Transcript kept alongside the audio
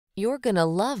You're gonna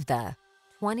love the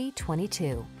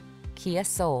 2022 Kia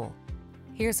Soul.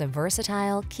 Here's a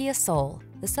versatile Kia Soul,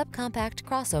 the subcompact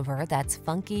crossover that's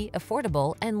funky,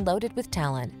 affordable, and loaded with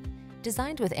talent.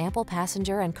 Designed with ample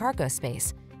passenger and cargo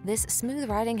space, this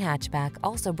smooth-riding hatchback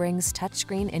also brings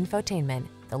touchscreen infotainment,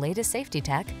 the latest safety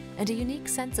tech, and a unique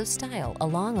sense of style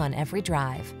along on every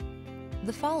drive.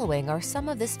 The following are some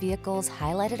of this vehicle's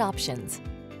highlighted options: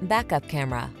 backup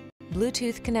camera,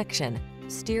 Bluetooth connection,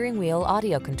 steering wheel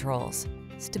audio controls,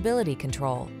 stability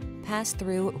control,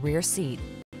 pass-through rear seat,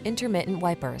 intermittent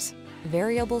wipers,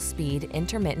 variable speed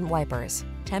intermittent wipers,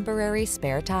 temporary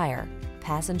spare tire,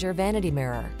 passenger vanity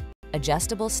mirror,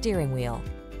 adjustable steering wheel.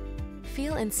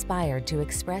 Feel inspired to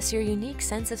express your unique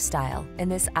sense of style in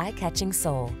this eye-catching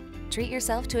Soul. Treat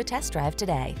yourself to a test drive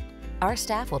today. Our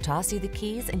staff will toss you the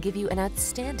keys and give you an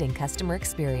outstanding customer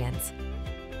experience.